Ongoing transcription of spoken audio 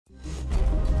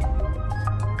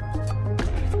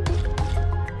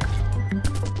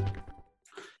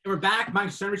We're back.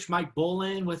 Mike Cernich, Mike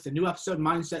Bolin with a new episode of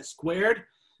Mindset Squared.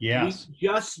 Yes. We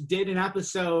just did an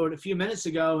episode a few minutes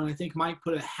ago, and I think Mike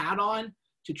put a hat on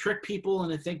to trick people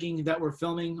into thinking that we're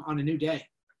filming on a new day.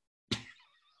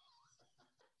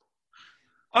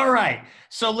 All right.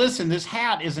 So listen, this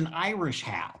hat is an Irish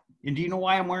hat. And do you know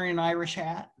why I'm wearing an Irish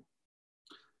hat?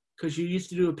 Because you used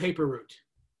to do a paper route.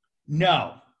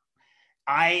 No.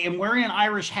 I am wearing an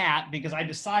Irish hat because I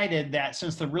decided that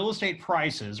since the real estate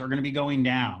prices are going to be going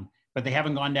down, but they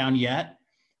haven't gone down yet,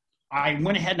 I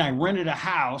went ahead and I rented a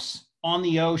house on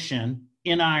the ocean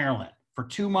in Ireland for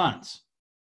 2 months.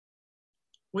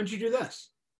 When did you do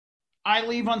this? I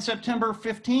leave on September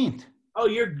 15th. Oh,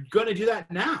 you're going to do that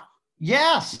now?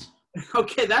 Yes.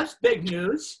 Okay, that's big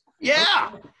news.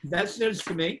 Yeah. Okay. That's news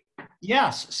to me.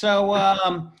 Yes. So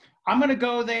I'm going to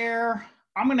go there.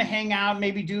 I'm going to hang out,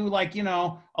 maybe do like,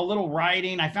 a little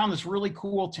riding. I found this really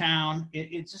cool town.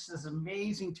 It's just this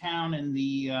amazing town in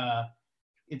the,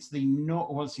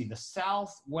 the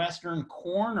southwestern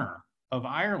corner of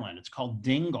Ireland. It's called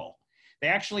Dingle. They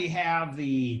actually have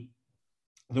the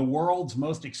world's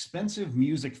most expensive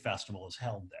music festival is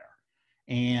held there.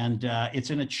 And it's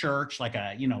in a church, like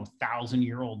a,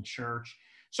 1,000-year-old church.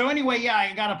 So anyway, yeah,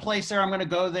 I got a place there. I'm going to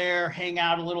go there, hang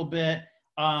out a little bit.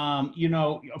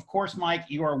 Of course, Mike,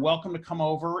 you are welcome to come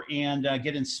over and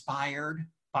get inspired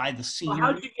by the scenery.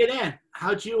 Well, how'd you get in?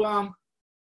 How'd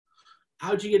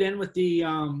you get in with the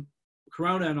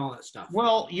Corona and all that stuff?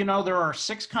 Well, there are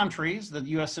 6 countries that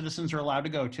U.S. citizens are allowed to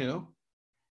go to,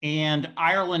 and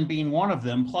Ireland being one of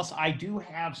them. Plus, I do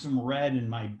have some red in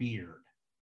my beard.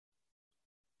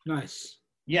 Nice.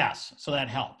 Yes, so that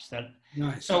helps.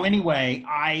 Nice. So anyway,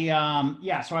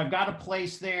 so I've got a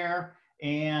place there.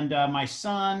 And my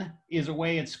son is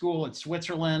away at school at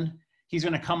Switzerland. He's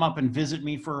going to come up and visit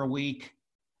me for a week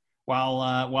while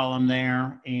I'm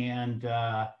there. And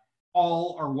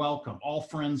all are welcome. All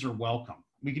friends are welcome.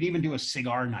 We could even do a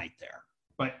cigar night there.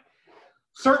 But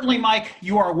certainly, Mike,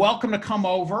 you are welcome to come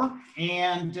over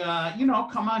and,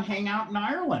 come on, hang out in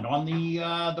Ireland on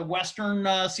the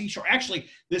western seashore. Actually,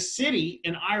 the city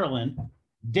in Ireland,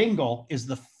 Dingle, is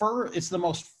it's the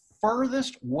most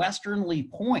furthest westernly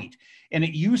point. And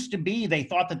it used to be, they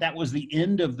thought that was the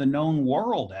end of the known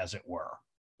world, as it were,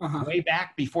 way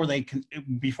back before they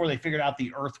figured out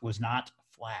the earth was not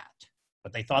flat.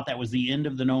 But they thought that was the end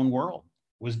of the known world,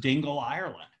 was Dingle,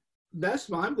 Ireland. That's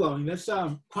mind-blowing. That's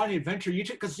quite an adventure you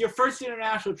took, because your first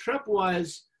international trip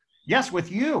was... Yes, with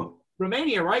you.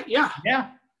 Romania, right? Yeah.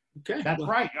 Yeah. Okay. That's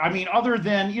right. I mean, other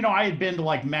than, I had been to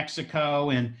like Mexico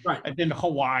and I've been to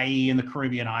Hawaii and the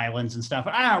Caribbean islands and stuff.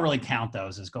 But I don't really count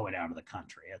those as going out of the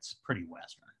country. It's pretty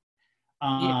Western.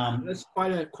 That's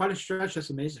quite a stretch.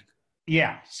 That's amazing.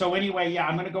 Yeah. So anyway,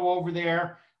 I'm going to go over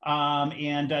there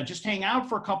and just hang out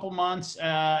for a couple months,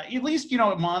 at least,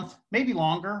 a month, maybe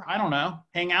longer. I don't know.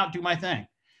 Hang out, do my thing.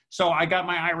 So I got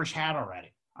my Irish hat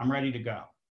already. I'm ready to go.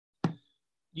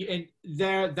 And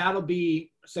that'll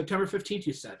be September 15th,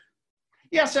 you said?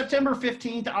 Yeah, September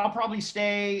 15th. I'll probably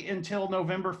stay until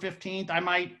November 15th. I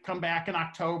might come back in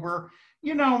October.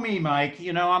 You know me, Mike.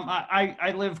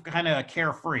 I live kind of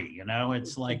carefree.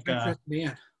 It's like,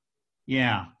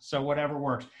 yeah. So whatever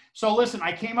works. So listen,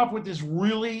 I came up with this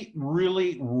really,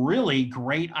 really, really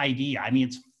great idea. I mean,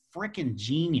 it's freaking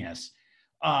genius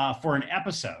for an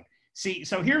episode. See,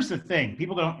 so here's the thing.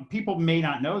 People may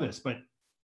not know this, but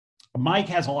Mike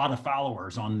has a lot of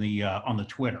followers on the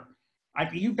Twitter.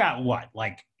 You've got what?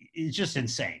 Like, it's just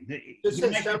insane. Just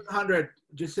hit 700.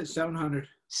 Just hit 700.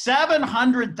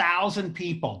 700,000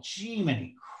 people.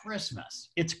 Jiminy Christmas.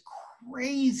 It's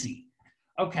crazy.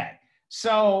 Okay.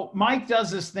 So Mike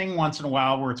does this thing once in a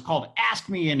while where it's called Ask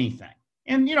Me Anything.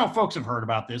 And, folks have heard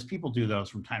about this. People do those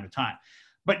from time to time.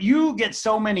 But you get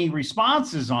so many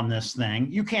responses on this thing,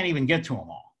 you can't even get to them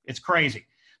all. It's crazy.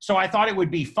 So I thought it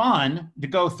would be fun to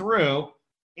go through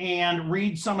and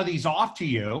read some of these off to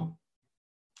you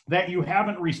that you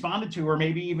haven't responded to, or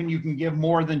maybe even you can give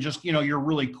more than just, your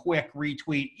really quick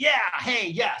retweet. Yeah, hey,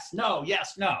 yes, no.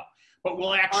 But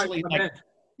we'll actually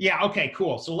yeah, okay,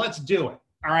 cool. So let's do it.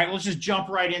 All right, let's just jump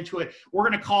right into it. We're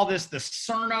going to call this the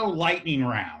Cerno Lightning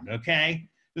Round, okay?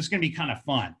 This is going to be kind of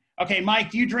fun. Okay, Mike,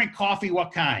 do you drink coffee?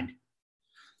 What kind?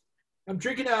 I'm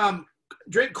drinking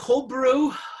drink cold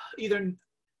brew, either...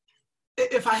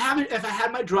 If I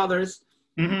had my druthers,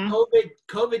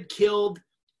 COVID killed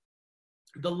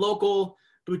the local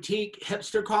boutique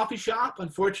hipster coffee shop.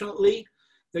 Unfortunately,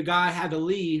 the guy had to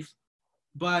leave.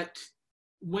 But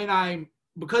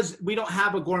because we don't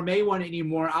have a gourmet one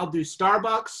anymore, I'll do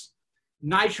Starbucks,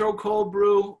 Nitro cold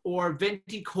brew, or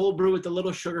Venti cold brew with a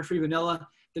little sugar-free vanilla.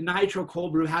 The Nitro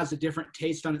cold brew has a different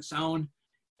taste on its own.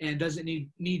 and doesn't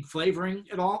need flavoring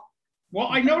at all. Well,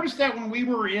 I noticed that when we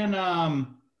were in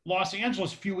Los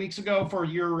Angeles a few weeks ago for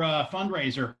your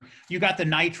fundraiser, you got the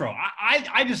nitro.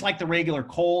 I just like the regular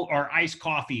cold or iced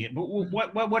coffee. But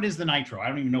what is the nitro? I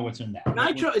don't even know what's in that.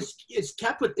 Nitro is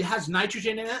kept with, it has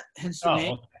nitrogen in it, hence the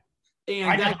name. Okay.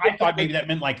 And I thought maybe that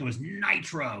meant like it was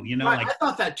nitro, you know. Right, like I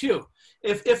thought that too.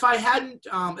 If I hadn't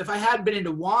been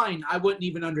into wine, I wouldn't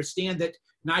even understand that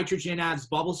nitrogen adds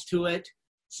bubbles to it.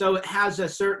 So it has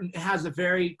a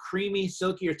very creamy,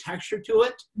 silkier texture to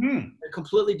it, a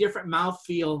completely different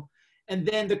mouthfeel. And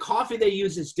then the coffee they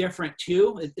use is different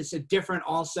too. It's a different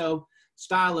also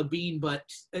style of bean, but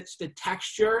it's the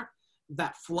texture,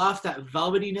 that fluff, that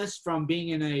velvetiness from being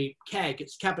in a keg.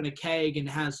 It's kept in a keg and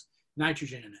has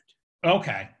nitrogen in it.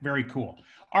 Okay, very cool.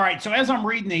 All right, so as I'm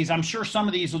reading these, I'm sure some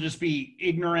of these will just be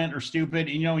ignorant or stupid,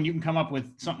 you know, and you can come up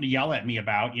with something to yell at me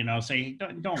about, you know, say,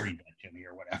 don't read that to me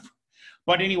or whatever.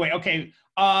 But anyway, okay,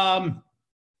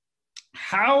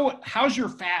 how's your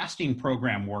fasting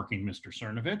program working, Mr.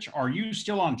 Cernovich? Are you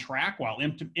still on track while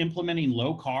implementing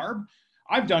low carb?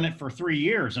 I've done it for 3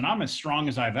 years, and I'm as strong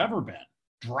as I've ever been.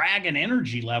 Dragon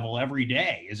energy level every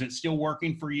day. Is it still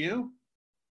working for you?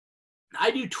 I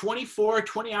do 20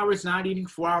 hours not eating,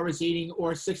 4 hours eating,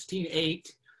 or 16-8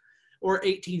 or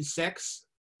 18-6,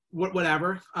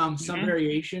 whatever, some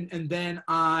variation. And then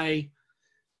I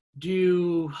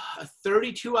do a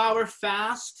 32-hour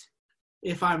fast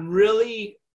if I'm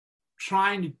really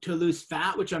trying to lose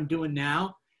fat, which I'm doing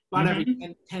now, about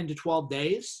every 10 to 12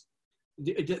 days,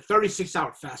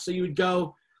 36-hour fast. So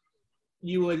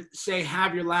you would say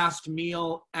have your last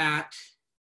meal at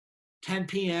 10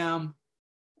 p.m.,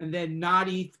 and then not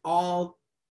eat all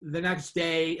the next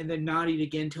day, and then not eat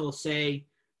again till, say,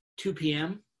 2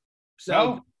 p.m.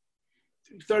 So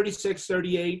 36,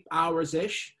 38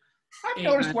 hours-ish. I've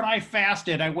noticed when I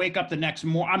fasted, I wake up the next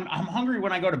morning. I'm hungry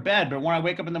when I go to bed, but when I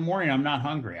wake up in the morning, I'm not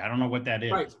hungry. I don't know what that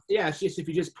is. Right. Yeah, it's just if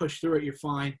you just push through it, you're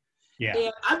fine. Yeah.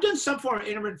 And I've done some form of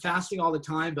intermittent fasting all the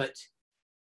time, but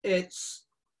it's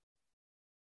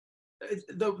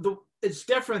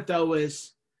different, though,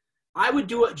 is I would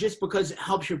do it just because it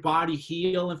helps your body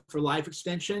heal and for life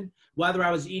extension. Whether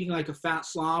I was eating like a fat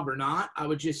slob or not, I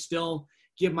would just still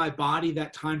give my body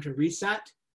that time to reset.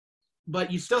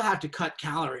 But you still have to cut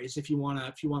calories if you want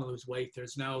to lose weight.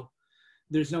 There's no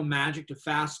magic to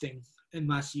fasting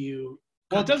unless you.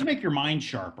 Well, it does make your mind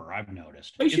sharper, I've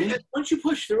noticed. Once you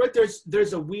push through it,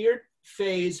 there's a weird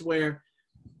phase where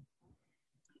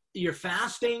you're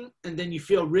fasting and then you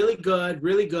feel really good,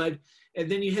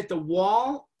 and then you hit the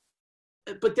wall.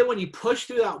 But then when you push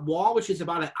through that wall, which is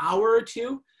about an hour or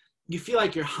two, you feel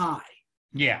like you're high.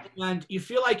 Yeah. And you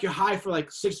feel like you're high for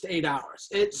like 6 to 8 hours.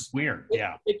 It's weird.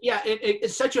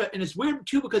 It's and it's weird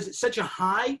too, because it's such a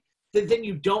high that then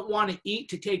you don't want to eat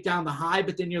to take down the high,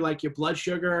 but then you're like your blood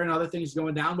sugar and other things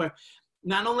going down, where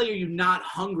not only are you not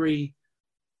hungry,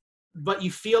 but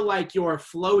you feel like you're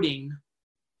floating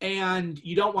and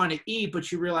you don't want to eat,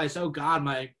 but you realize, oh God,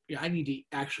 I need to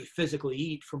actually physically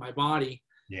eat for my body.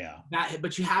 Yeah.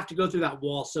 But you have to go through that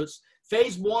wall. So it's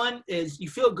phase 1 is you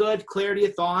feel good, clarity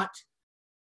of thought.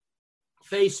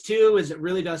 Phase 2 is it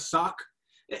really does suck.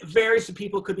 It varies for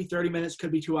people. Could be 30 minutes,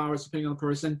 could be 2 hours, depending on the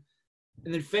person.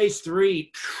 And then phase 3,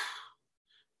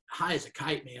 high as a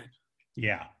kite, man.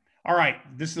 Yeah. All right.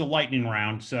 This is a lightning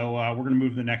round. So we're going to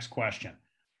move to the next question.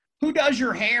 Who does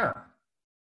your hair?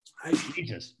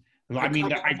 Jesus.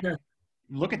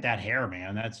 Look at that hair,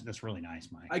 man. That's really nice,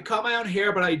 Mike. I cut my own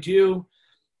hair, but I do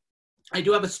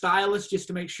have a stylist just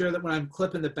to make sure that when I'm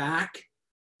clipping the back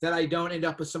that I don't end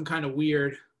up with some kind of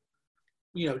weird,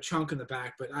 chunk in the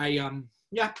back. But I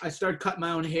started cutting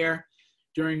my own hair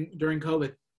during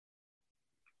COVID.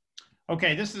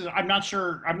 Okay, I'm not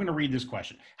sure. I'm going to read this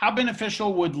question. How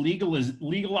beneficial would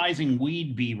legalizing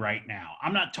weed be right now?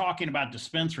 I'm not talking about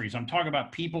dispensaries. I'm talking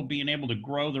about people being able to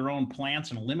grow their own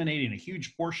plants and eliminating a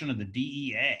huge portion of the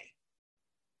DEA.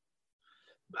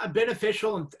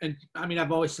 Beneficial, and I mean,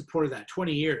 I've always supported that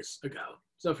 20 years ago.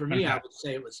 So for me, I would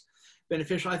say it was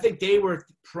beneficial. I think they were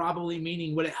probably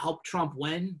meaning would it help Trump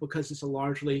win, because it's a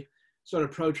largely sort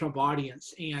of pro-Trump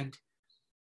audience, and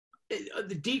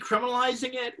the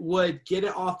decriminalizing it would get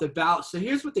it off the ballot. So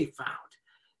here's what they found.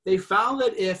 They found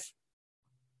that if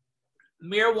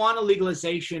marijuana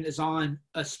legalization is on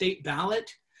a state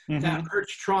ballot, that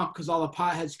hurts Trump because all the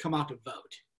potheads come out to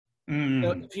vote.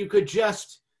 So if you could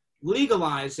just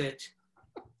legalize it,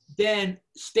 then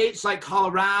states like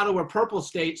Colorado or purple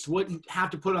states wouldn't have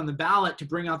to put it on the ballot to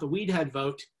bring out the weed head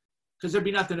vote, because there'd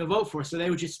be nothing to vote for. So they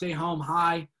would just stay home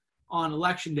high on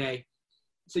election day.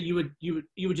 So you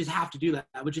would just have to do that.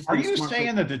 That would just Are be you smart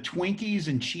saying that the Twinkies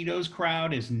and Cheetos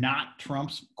crowd is not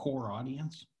Trump's core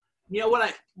audience? You know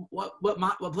what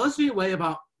blows me away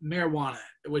about marijuana,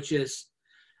 which is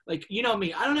like, you know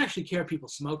me, I don't actually care if people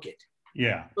smoke it.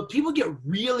 Yeah. But people get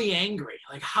really angry.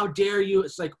 Like, how dare you?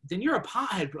 It's like, then you're a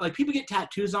pothead. Like, people get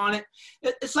tattoos on it.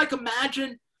 It's like,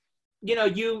 imagine, you know,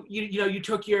 you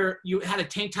had a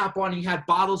tank top on and you had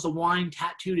bottles of wine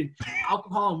tattooed and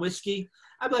alcohol and whiskey.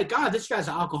 I'd be like, God, this guy's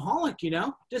an alcoholic, you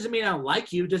know? Doesn't mean I don't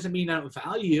like you. Doesn't mean I don't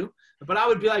value you. But I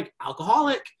would be like,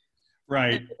 alcoholic.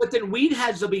 Right. But then weed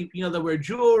heads will be, you know, they'll wear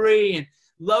jewelry and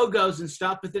logos and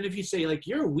stuff. But then if you say, like,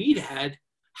 you're a weed head,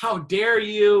 how dare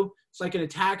you? It's like an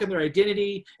attack on their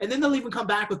identity. And then they'll even come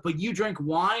back with, but you drink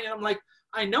wine? And I'm like,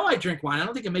 I know I drink wine. I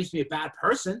don't think it makes me a bad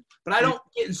person. But I don't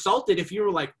get insulted if you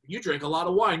were like, you drink a lot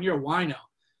of wine, you're a wino.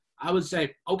 I would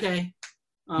say, okay.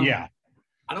 Yeah.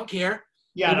 I don't care.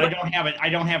 Yeah, I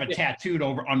don't have it tattooed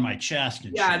over on my chest.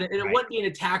 And yeah, shit, and it wouldn't be an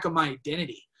attack on my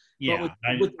identity. Yeah,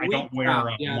 I don't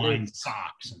wear wine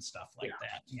socks and stuff like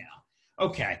that. Yeah.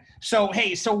 Okay. So,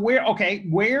 hey,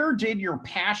 where did your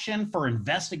passion for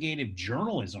investigative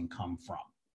journalism come from?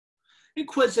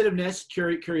 Inquisitiveness,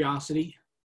 curiosity,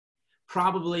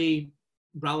 probably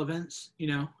relevance, you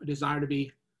know, a desire to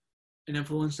be an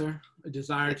influencer, a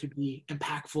desire to be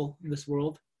impactful in this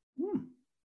world.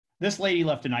 This lady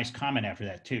left a nice comment after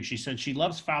that, too. She said she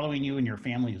loves following you and your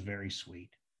family is very sweet.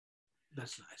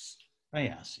 That's nice. Oh,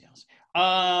 yes.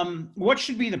 What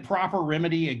should be the proper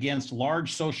remedy against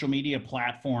large social media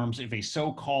platforms if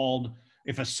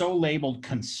a so-labeled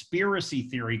conspiracy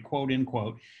theory, quote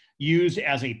unquote, used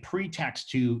as a pretext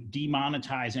to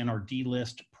demonetize and or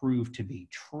delist prove to be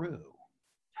true?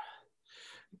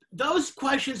 Those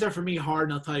questions are for me hard,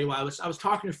 and I'll tell you why. I was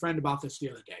talking to a friend about this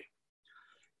the other day.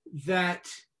 That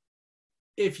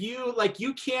if you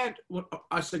can't,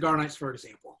 our cigar nights, for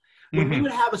example, when we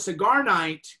would have a cigar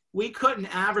night, we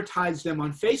couldn't advertise them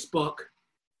on Facebook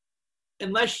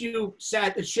unless you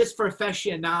said it's just for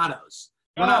aficionados.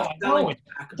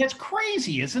 That's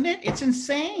crazy, isn't it? It's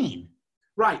insane.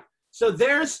 Right. So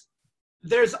there's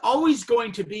always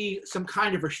going to be some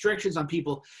kind of restrictions on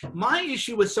people. My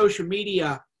issue with social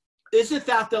media isn't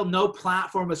that they'll no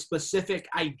platform a specific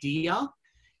idea.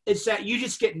 It's that you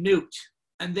just get nuked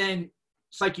and then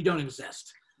it's like you don't exist.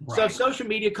 Right. So if social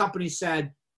media companies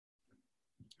said,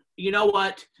 you know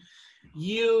what,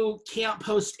 you can't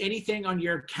post anything on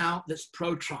your account that's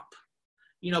pro-Trump.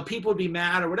 You know, people would be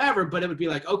mad or whatever, but it would be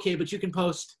like, okay, but you can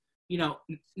post, you know,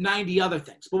 90 other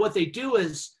things. But what they do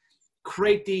is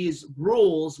create these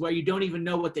rules where you don't even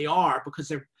know what they are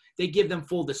because they give them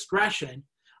full discretion.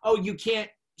 Oh, you can't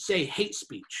say hate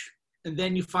speech. And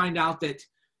then you find out that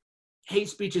hate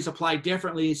speech is applied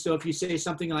differently. So if you say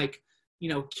something like, you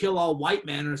know, kill all white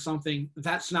men or something,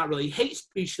 that's not really hate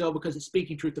speech though, because it's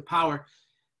speaking truth to power.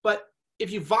 But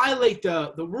if you violate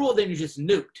the rule, then you're just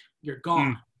nuked. You're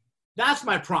gone. That's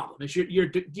my problem. Is you're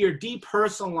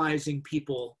depersonalizing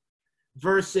people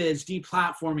versus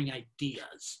deplatforming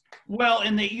ideas. Well,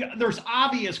 and there's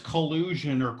obvious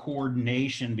collusion or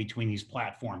coordination between these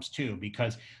platforms too,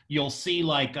 because you'll see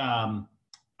like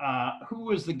who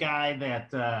was the guy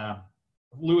that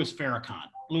Louis Farrakhan.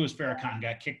 Louis Farrakhan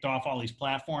got kicked off all these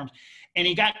platforms, and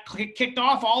he got kicked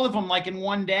off all of them like in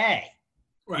one day.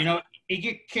 Right. You know, he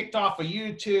get kicked off of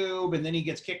YouTube, and then he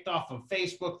gets kicked off of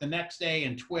Facebook the next day,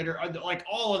 and Twitter, like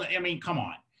all of them. I mean, come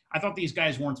on. I thought these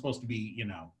guys weren't supposed to be, you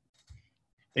know,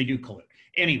 they do collude.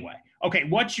 Anyway, okay,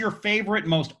 what's your favorite,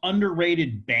 most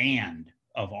underrated band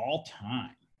of all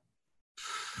time?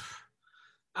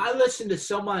 I listen to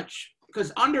so much,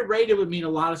 because underrated would mean a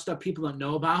lot of stuff people don't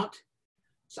know about.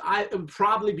 So it would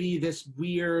probably be this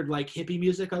weird, like, hippie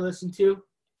music I listen to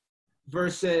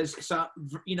versus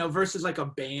like a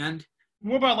band.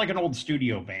 What about like an old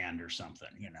studio band or something,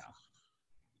 you know?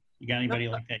 You got anybody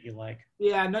like that you like?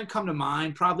 Yeah, none come to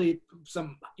mind. Probably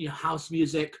some, you know, house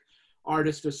music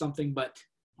artist or something, but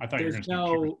I thought you were going to say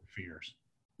Tears for Fears.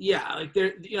 Yeah, like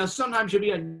there, you know, sometimes you'll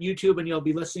be on YouTube and you'll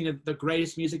be listening to the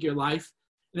greatest music of your life,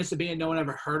 and it's a band no one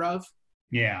ever heard of.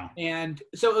 Yeah. And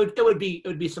so it would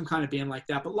be some kind of band like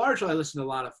that. But largely I listen to a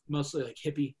lot of mostly like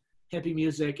hippie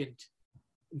music, and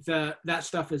that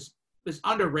stuff is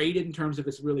underrated in terms of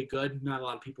it's really good. Not a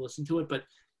lot of people listen to it, but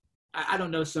I don't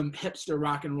know some hipster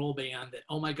rock and roll band that,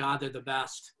 oh my God, they're the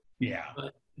best. Yeah.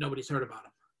 But nobody's heard about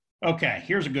them. Okay,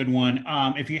 here's a good one.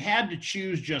 If you had to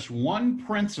choose just one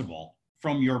principle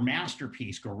from your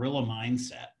masterpiece, Gorilla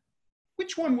Mindset,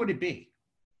 which one would it be?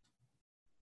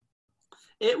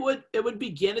 It would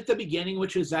begin at the beginning,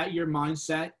 which is that your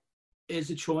mindset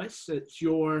is a choice. It's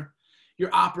your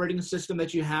operating system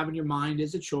that you have in your mind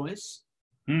is a choice.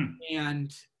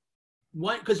 And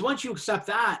because once you accept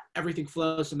that, everything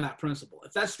flows from that principle.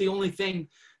 If that's the only thing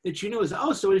that you know is,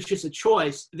 oh, so it's just a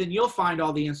choice, then you'll find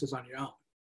all the answers on your own.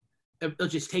 It'll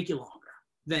just take you longer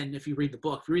than if you read the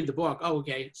book. If you read the book, oh,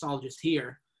 okay, it's all just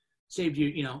here. Saved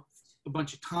you, a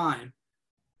bunch of time.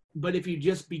 But if you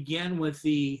just begin with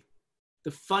the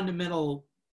fundamental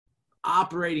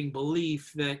operating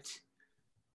belief that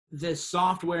this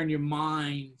software in your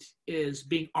mind is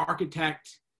being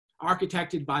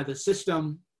architected by the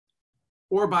system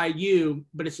or by you,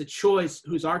 but it's a choice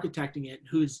who's architecting it,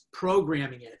 who's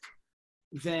programming it,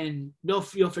 then you'll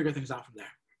figure things out from there.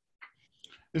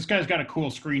 This guy's got a cool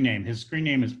screen name. His screen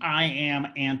name is I Am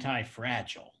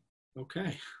Anti-Fragile.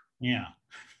 Okay. Yeah.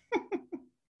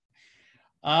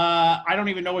 I don't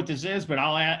even know what this is, but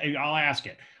I'll ask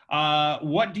it.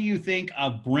 What do you think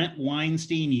of Brent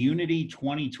Weinstein Unity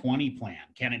 2020 plan?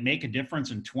 Can it make a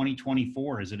difference in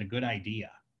 2024? Is it a good idea?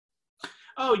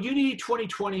 Oh, Unity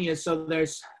 2020 is, so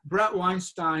there's Brent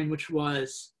Weinstein,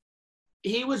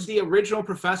 he was the original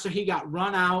professor. He got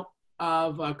run out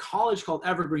of a college called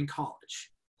Evergreen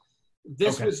College.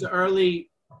 This was the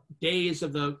early days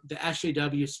of the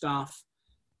SJW stuff.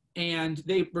 And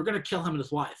they were going to kill him and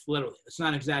his wife, literally. It's not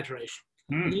an exaggeration.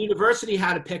 The university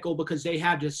had a pickle because they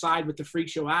had to side with the freak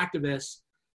show activists,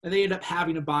 and they ended up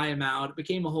having to buy him out. It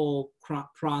became a whole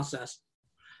process.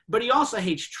 But he also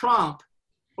hates Trump,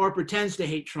 or pretends to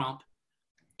hate Trump.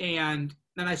 And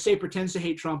I say pretends to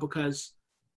hate Trump because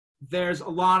there's a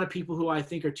lot of people who I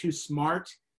think are too smart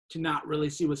to not really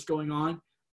see what's going on.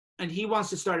 And he wants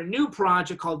to start a new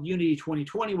project called Unity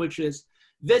 2020, which is,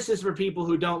 this is for people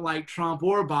who don't like Trump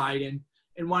or Biden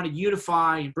and want to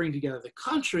unify and bring together the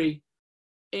country.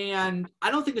 And I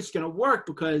don't think it's going to work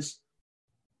because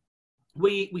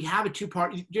we have a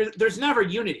two-part, there's never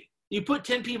unity. You put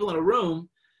 10 people in a room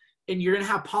and you're going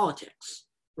to have politics,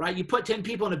 right? You put 10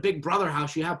 people in a Big Brother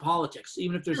house, you have politics,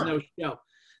 even if there's no show.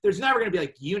 There's never going to be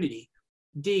like unity.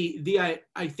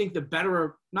 I think the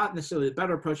better, not necessarily the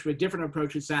better approach, but a different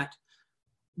approach is that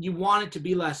you want it to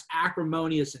be less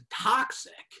acrimonious and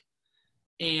toxic.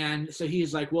 And so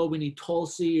he's like, well, we need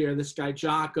Tulsi or this guy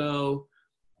Jocko,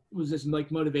 who's this like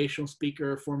motivational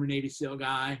speaker, former Navy SEAL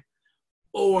guy,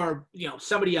 or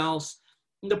somebody else.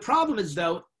 And the problem is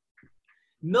though,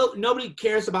 nobody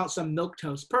cares about some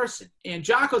milquetoast person. And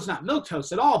Jocko's not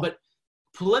milquetoast at all, but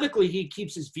politically he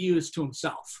keeps his views to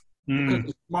himself because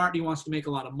he's smart. He wants to make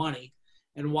a lot of money,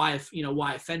 and why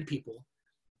offend people?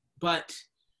 But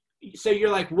so you're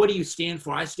like, what do you stand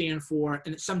for? I stand for,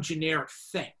 and it's some generic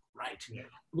thing, right? Yeah.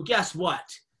 Well, guess what?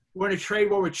 We're in a trade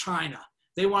war with China.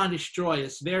 They want to destroy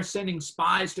us. They're sending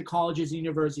spies to colleges and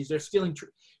universities. They're stealing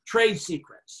trade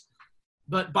secrets.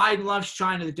 But Biden loves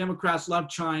China. The Democrats love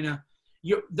China.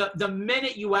 The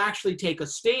minute you actually take a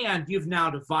stand, you've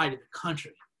now divided the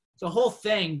country. The whole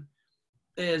thing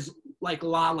is like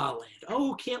La La Land.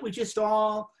 Oh, can't we just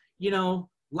all,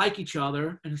 like each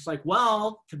other? And it's like,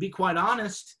 well, to be quite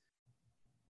honest,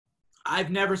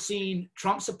 I've never seen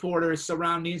Trump supporters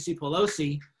surround Nancy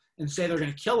Pelosi and say they're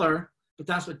going to kill her, but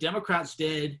that's what Democrats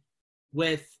did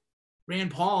with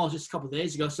Rand Paul just a couple of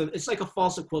days ago. So it's like a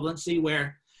false equivalency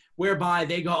whereby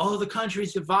they go, oh, the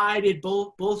country's divided,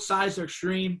 both sides are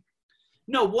extreme.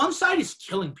 No, one side is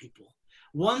killing people.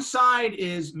 One side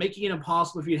is making it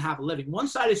impossible for you to have a living. One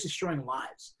side is destroying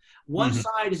lives. One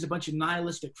side is a bunch of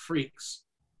nihilistic freaks.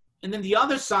 And then the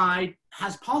other side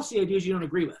has policy ideas you don't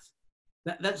agree with.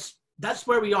 That's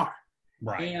where we are.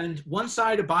 Right. And one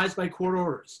side abides by court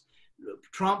orders.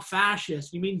 Trump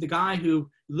fascist, you mean the guy who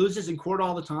loses in court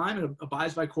all the time and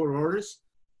abides by court orders?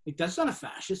 Like, that's not a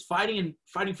fascist. Fighting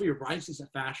for your rights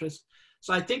isn't fascist.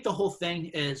 So I think the whole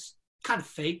thing is kind of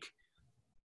fake.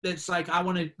 It's like, I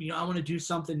want to do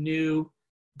something new,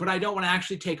 but I don't want to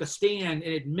actually take a stand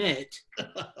and admit.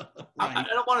 Right. I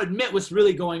don't want to admit what's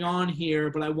really going on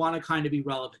here, but I want to kind of be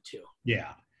relevant too.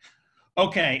 Yeah.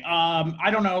 Okay.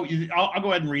 I don't know. I'll go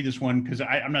ahead and read this one because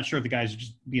I'm not sure if the guy's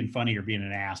just being funny or being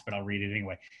an ass, but I'll read it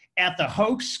anyway. At the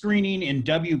hoax screening in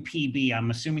WPB,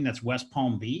 I'm assuming that's West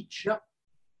Palm Beach. Yep.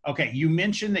 Okay. You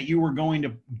mentioned that you were going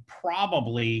to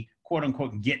probably, quote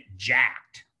unquote, get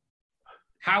jacked.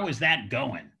 How is that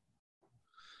going?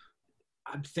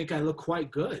 I think I look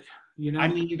quite good. I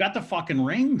mean, you got the fucking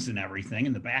rings and everything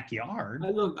in the backyard.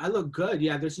 I look good.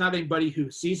 Yeah. There's not anybody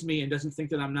who sees me and doesn't think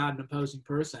that I'm not an imposing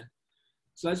person.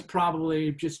 So that's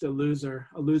probably just a loser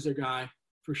guy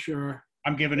for sure.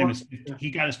 I'm giving him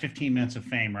he got his 15 minutes of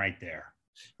fame right there.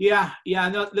 Yeah. Yeah.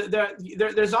 No,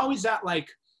 there's always that like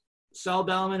cell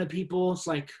element of people. It's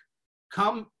like,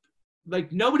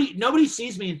 nobody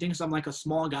sees me and thinks I'm like a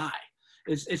small guy.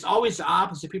 It's always the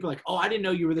opposite. People are like, oh, I didn't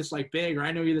know you were this like big, or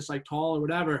I know you're this like tall, or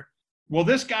whatever. Well,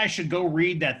 this guy should go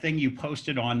read that thing you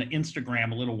posted on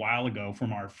Instagram a little while ago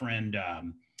from our friend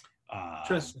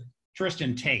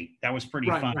Tristan Tate. That was pretty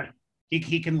funny. Right.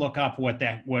 He can look up what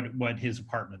his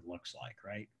apartment looks like,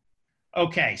 right?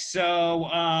 Okay,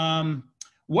 so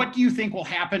what do you think will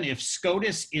happen if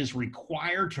SCOTUS is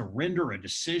required to render a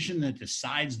decision that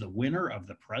decides the winner of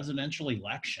the presidential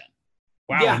election?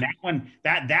 Wow, yeah. And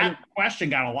that question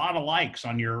got a lot of likes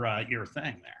on your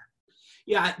thing there.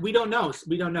 Yeah, we don't know.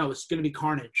 We don't know. It's going to be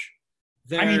carnage.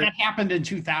 I mean, that happened in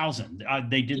 2000.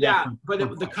 They did that. Yeah,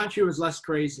 but the country was less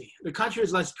crazy. The country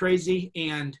was less crazy,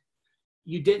 and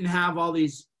you didn't have all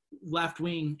these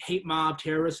left-wing hate mob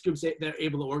terrorist groups that are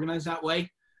able to organize that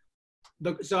way.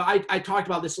 So I talked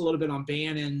about this a little bit on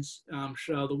Bannon's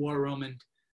show, The War Room, and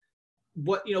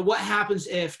what happens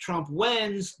if Trump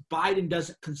wins, Biden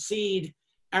doesn't concede,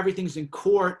 everything's in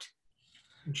court.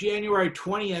 January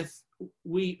 20th,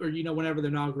 whenever the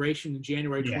inauguration in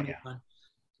January 20th,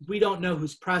 we don't know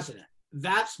who's president.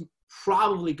 That's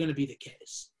probably going to be the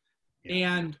case.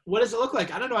 Yeah. And what does it look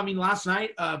like? I don't know. I mean, last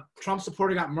night, a Trump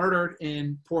supporter got murdered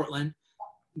in Portland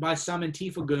by some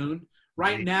Antifa goon.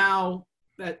 Right now,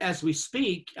 as we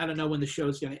speak, I don't know when the show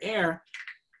is going to air,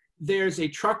 there's a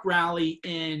truck rally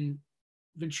in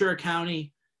Ventura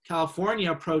County,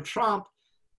 California, pro-Trump.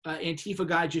 Antifa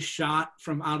guy just shot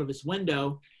from out of his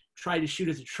window, tried to shoot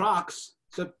at the trucks.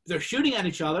 So they're shooting at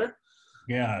each other.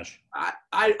 Gosh.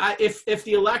 If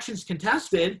the election's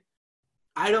contested,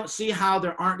 I don't see how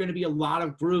there aren't going to be a lot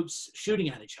of groups shooting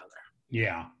at each other.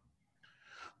 Yeah.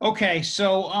 Okay,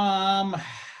 so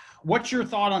what's your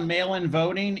thought on mail-in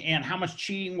voting, and how much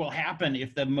cheating will happen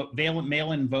if the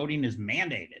mail-in voting is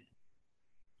mandated?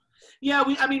 Yeah,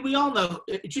 we all know.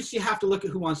 You have to look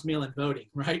at who wants mail-in voting,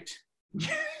 right?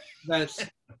 That's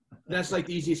like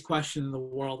the easiest question in the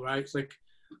world, right? It's like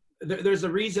there's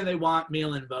a reason they want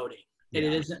mail-in voting, and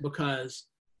it isn't because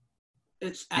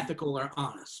it's ethical or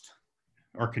honest.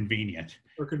 Or convenient.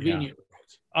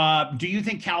 Yeah. Do you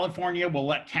think California will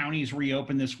let counties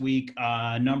reopen this week?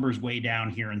 Numbers way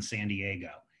down here in San Diego.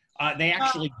 They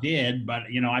actually did, but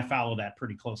I follow that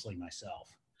pretty closely myself.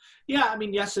 Yeah, I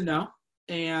mean, yes and no.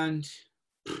 And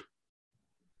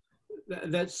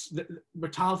that's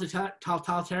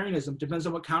totalitarianism. Depends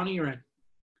on what county you're in.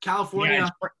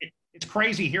 California. Yeah, it's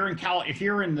crazy here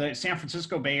in the San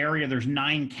Francisco Bay Area. There's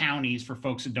 9 counties, for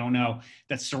folks that don't know,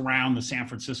 that surround the San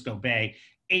Francisco Bay.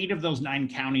 8 of those 9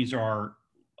 counties are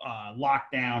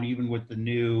locked down, even with the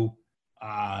new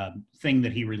thing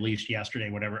that he released yesterday.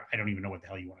 Whatever, I don't even know what the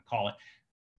hell you want to call it.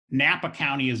 Napa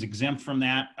County is exempt from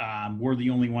that. We're the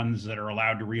only ones that are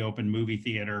allowed to reopen movie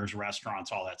theaters,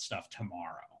 restaurants, all that stuff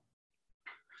tomorrow.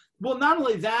 Well, not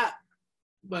only that,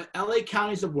 but LA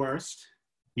County's the worst.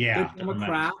 Yeah.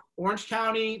 Democrat. Orange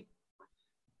County,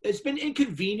 it's been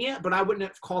inconvenient, but I wouldn't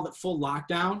have called it full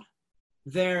lockdown.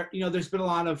 There's been a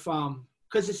lot of,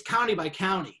 because it's county by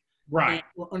county. Right.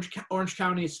 Orange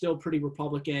County is still pretty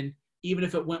Republican, even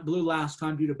if it went blue last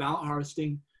time due to ballot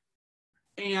harvesting.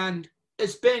 And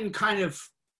it's been kind of,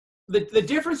 the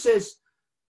difference is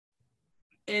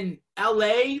in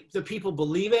LA, the people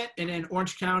believe it, and in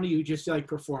Orange County, you just like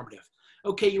performative.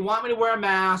 Okay, you want me to wear a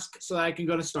mask so that I can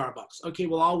go to Starbucks. Okay,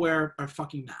 well, I'll wear our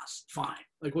fucking mask. Fine.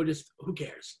 Like, who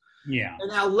cares? Yeah. In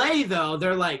LA, though,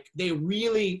 they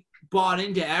really bought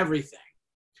into everything.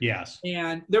 Yes.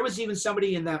 And there was even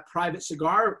somebody in that private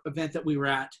cigar event that we were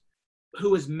at who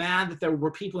was mad that there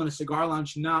were people in a cigar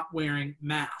lounge not wearing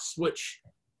masks, which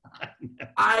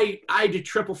I did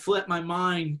triple flip my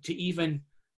mind to even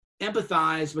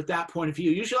empathize with that point of view.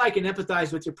 Usually I can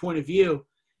empathize with your point of view.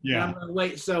 Yeah. And I'm like,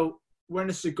 wait, so we're in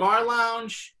a cigar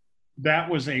lounge. That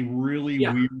was a really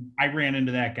weird. I ran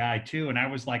into that guy too, and I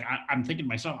was like, I'm thinking to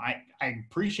myself, I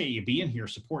appreciate you being here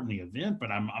supporting the event,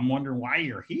 but I'm wondering why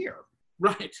you're here.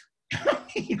 Right.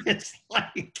 It's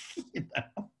like,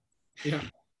 Yeah.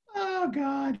 Oh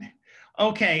God.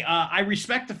 Okay. I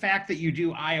respect the fact that you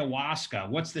do ayahuasca.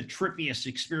 What's the trippiest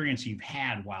experience you've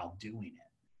had while doing it?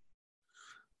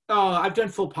 Oh, I've done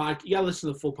full podcast. You gotta listen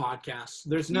to the full podcast.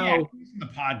 There's no the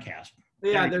podcast.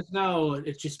 Yeah,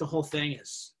 it's just the whole thing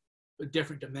is a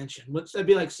different dimension. It'd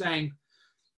be like saying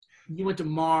you went to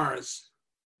Mars,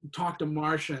 talked to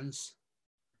Martians.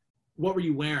 What were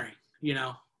you wearing?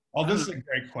 Oh, this is a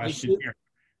great question here.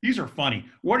 These are funny.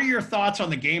 What are your thoughts on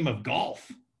the game of golf?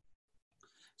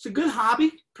 It's a good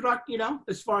hobby,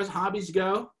 as far as hobbies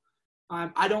go.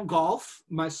 I don't golf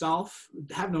myself.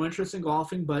 Have no interest in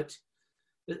golfing, but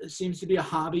it seems to be a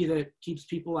hobby that keeps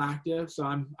people active. So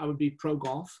I would be pro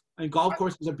golf. And golf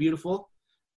courses are beautiful.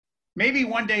 Maybe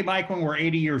one day, Mike, when we're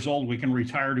 80 years old, we can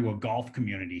retire to a golf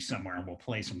community somewhere and we'll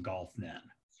play some golf then.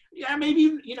 Yeah,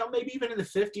 maybe, maybe even in the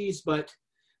 50s, but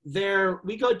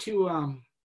we go to,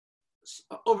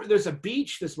 there's a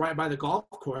beach that's right by the golf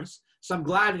course. So I'm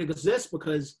glad it exists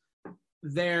because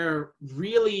they're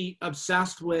really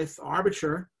obsessed with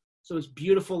Arbiter. So it's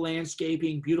beautiful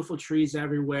landscaping, beautiful trees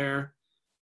everywhere.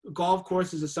 Golf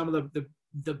courses are some of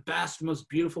the best, most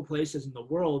beautiful places in the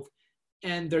world.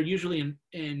 And they're usually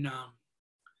in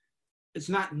it's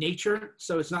not nature.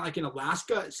 So it's not like in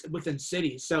Alaska, it's within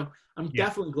cities. So I'm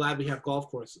definitely glad we have golf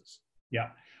courses. Yeah.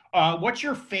 What's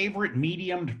your favorite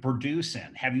medium to produce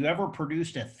in? Have you ever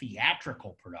produced a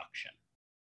theatrical production?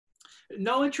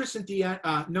 No interest in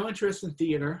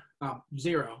theater.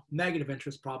 Zero. Negative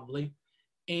interest probably.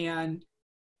 And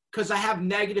because I have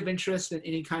negative interest in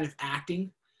any kind of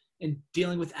acting and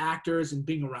dealing with actors and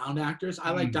being around actors. I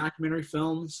like documentary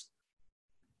films.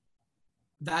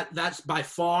 That's by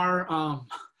far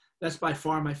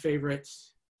my favorite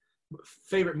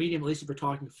medium, at least if we're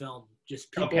talking film.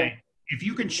 Just people. Okay. If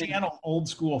you can channel old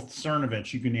school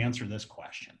Cernovich, you can answer this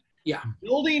question. Yeah.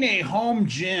 Building a home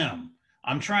gym.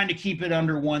 I'm trying to keep it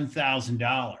under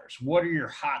 $1,000. What are your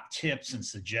hot tips and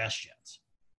suggestions?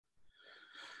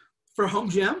 For home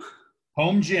gym?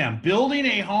 Home gym. Building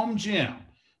a home gym.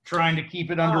 Trying to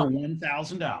keep it under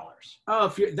 $1,000.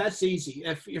 Oh, that's easy.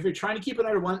 If you're trying to keep it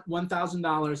under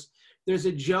 $1,000, there's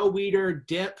a Joe Weider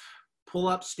dip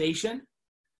pull-up station.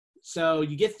 So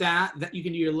you get that you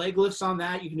can do your leg lifts on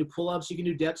that. You can do pull-ups, you can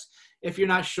do dips. If you're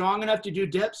not strong enough to do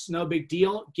dips, no big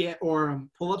deal.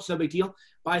 Pull-ups, no big deal.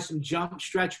 Buy some jump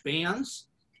stretch bands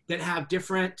that have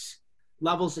different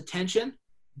levels of tension.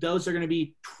 Those are going to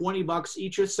be $20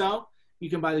 each or so. You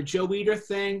can buy the Joe Weider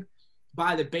thing,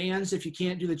 buy the bands if you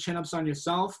can't do the chin-ups on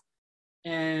yourself,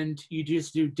 and you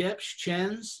just do dips,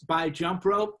 chins, buy a jump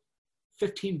rope,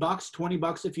 $15,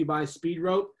 $20 if you buy a speed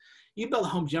rope. You build a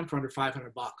home gym for under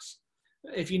 $500.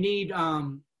 If you need,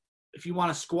 if you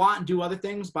want to squat and do other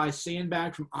things, buy a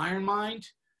sandbag from Iron Mind,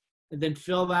 and then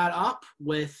fill that up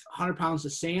with 100 pounds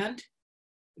of sand.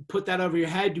 Put that over your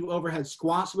head. Do overhead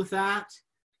squats with that.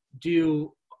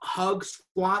 Do hug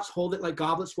squats. Hold it like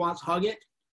goblet squats. Hug it.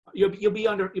 You'll be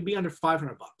under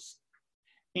 $500.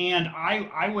 And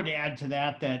I would add to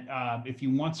that if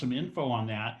you want some info on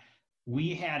that,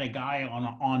 we had a guy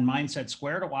on Mindset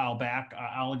Squared a while back,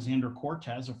 Alexander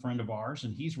Cortez, a friend of ours,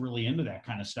 and he's really into that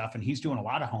kind of stuff. And he's doing a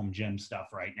lot of home gym stuff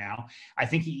right now. I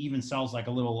think he even sells like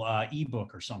a little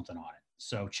ebook or something on it.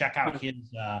 So check out his,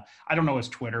 I don't know his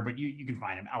Twitter, but you can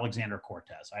find him, Alexander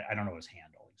Cortez. I don't know his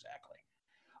handle exactly.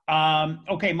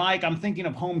 Okay, Mike, I'm thinking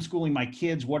of homeschooling my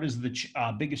kids. What is the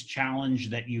biggest challenge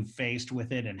that you've faced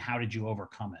with it, and how did you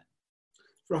overcome it?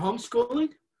 For homeschooling?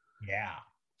 Yeah.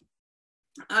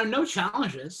 No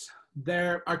challenges.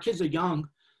 Our kids are young,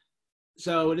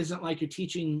 so it isn't like you're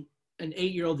teaching an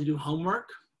 8-year-old to do homework.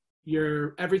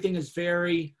 Everything is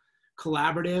very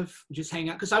collaborative. Just hang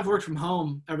out, because I've worked from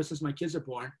home ever since my kids are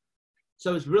born,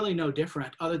 so it's really no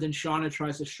different. Other than Shauna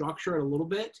tries to structure it a little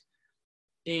bit,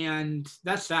 and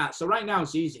that's that. So right now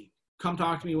it's easy. Come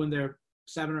talk to me when they're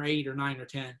 7 or 8 or 9 or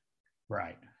 10.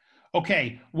 Right.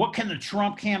 Okay, what can the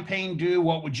Trump campaign do?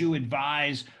 What would you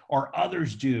advise or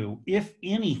others do, if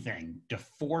anything, to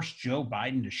force Joe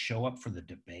Biden to show up for the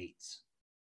debates?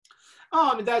 Oh,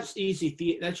 I mean, that's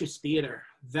easy. That's just theater.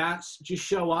 That's just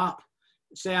show up.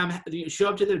 Show up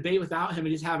to the debate without him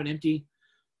and just have an empty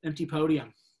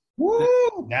podium.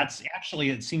 Woo! That's actually,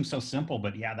 it seems so simple,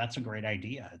 but yeah, that's a great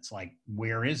idea. It's like,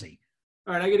 where is he?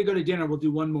 All right, I got to go to dinner. We'll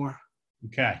do one more.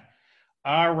 Okay.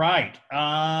 All right.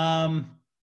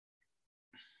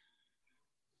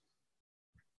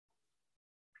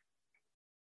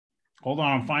 Hold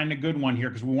on, I'm finding a good one here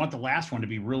because we want the last one to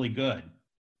be really good.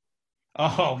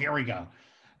 Oh, here we go.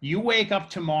 You wake up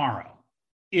tomorrow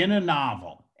in a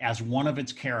novel as one of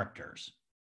its characters.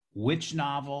 Which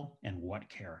novel and what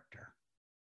character?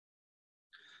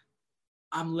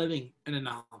 I'm living in a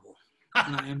novel,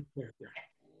 and I am a character.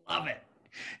 Love it.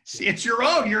 It's your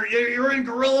own. You're in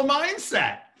Gorilla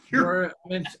Mindset.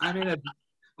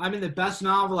 I'm in the best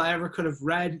novel I ever could have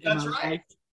read in my life.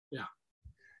 Yeah.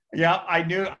 Yeah, I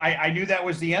knew that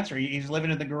was the answer. He's living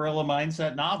in the Gorilla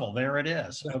Mindset novel. There it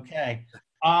is. Okay.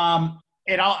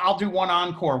 And I'll do one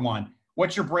encore one.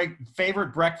 What's your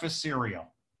favorite breakfast cereal?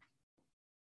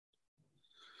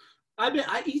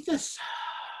 I eat this.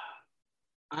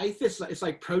 It's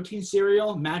like protein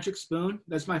cereal, Magic Spoon.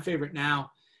 That's my favorite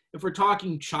now. If we're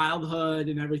talking childhood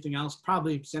and everything else,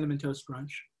 probably Cinnamon Toast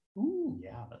Crunch. Ooh,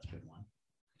 yeah, that's a good one.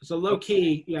 So low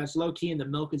key, yeah, it's low key, and the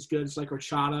milk is good. It's like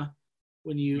horchata.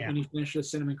 When you finish the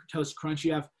Cinnamon Toast Crunch,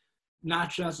 you have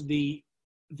not just the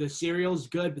the cereal's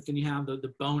good, but then you have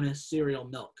the bonus cereal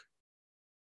milk.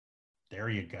 There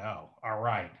you go. All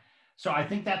right. So I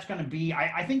think that's going to be,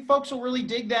 I think folks will really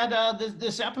dig that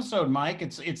this episode, Mike.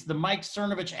 It's the Mike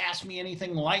Cernovich Ask Me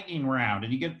Anything lightning round,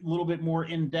 and you get a little bit more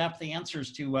in-depth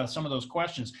answers to some of those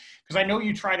questions, because I know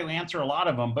you try to answer a lot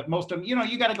of them, but most of them,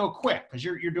 you got to go quick because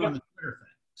you're doing the Twitter thing.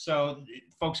 So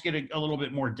folks get a little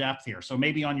bit more depth here. So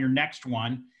maybe on your next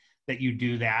one that you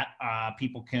do that,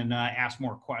 people can ask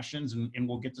more questions, and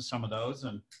we'll get to some of those.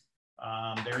 And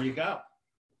there you go.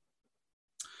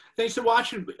 Thanks for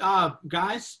watching,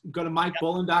 guys. Go to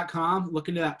MikeBolin.com. Look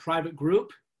into that private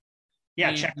group. Yeah,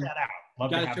 and check that out.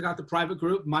 Love to check out the private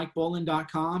group,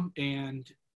 MikeBolin.com,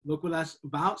 and look what that's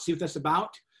about. See what that's about.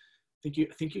 I think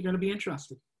you're going to be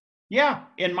interested. Yeah,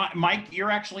 and Mike,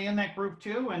 you're actually in that group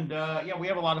too, and yeah, we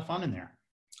have a lot of fun in there.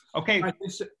 Okay. Right,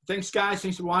 thanks, guys.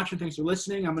 Thanks for watching. Thanks for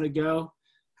listening. I'm going to go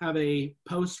have a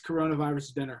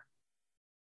post-coronavirus dinner.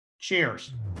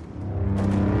 Cheers.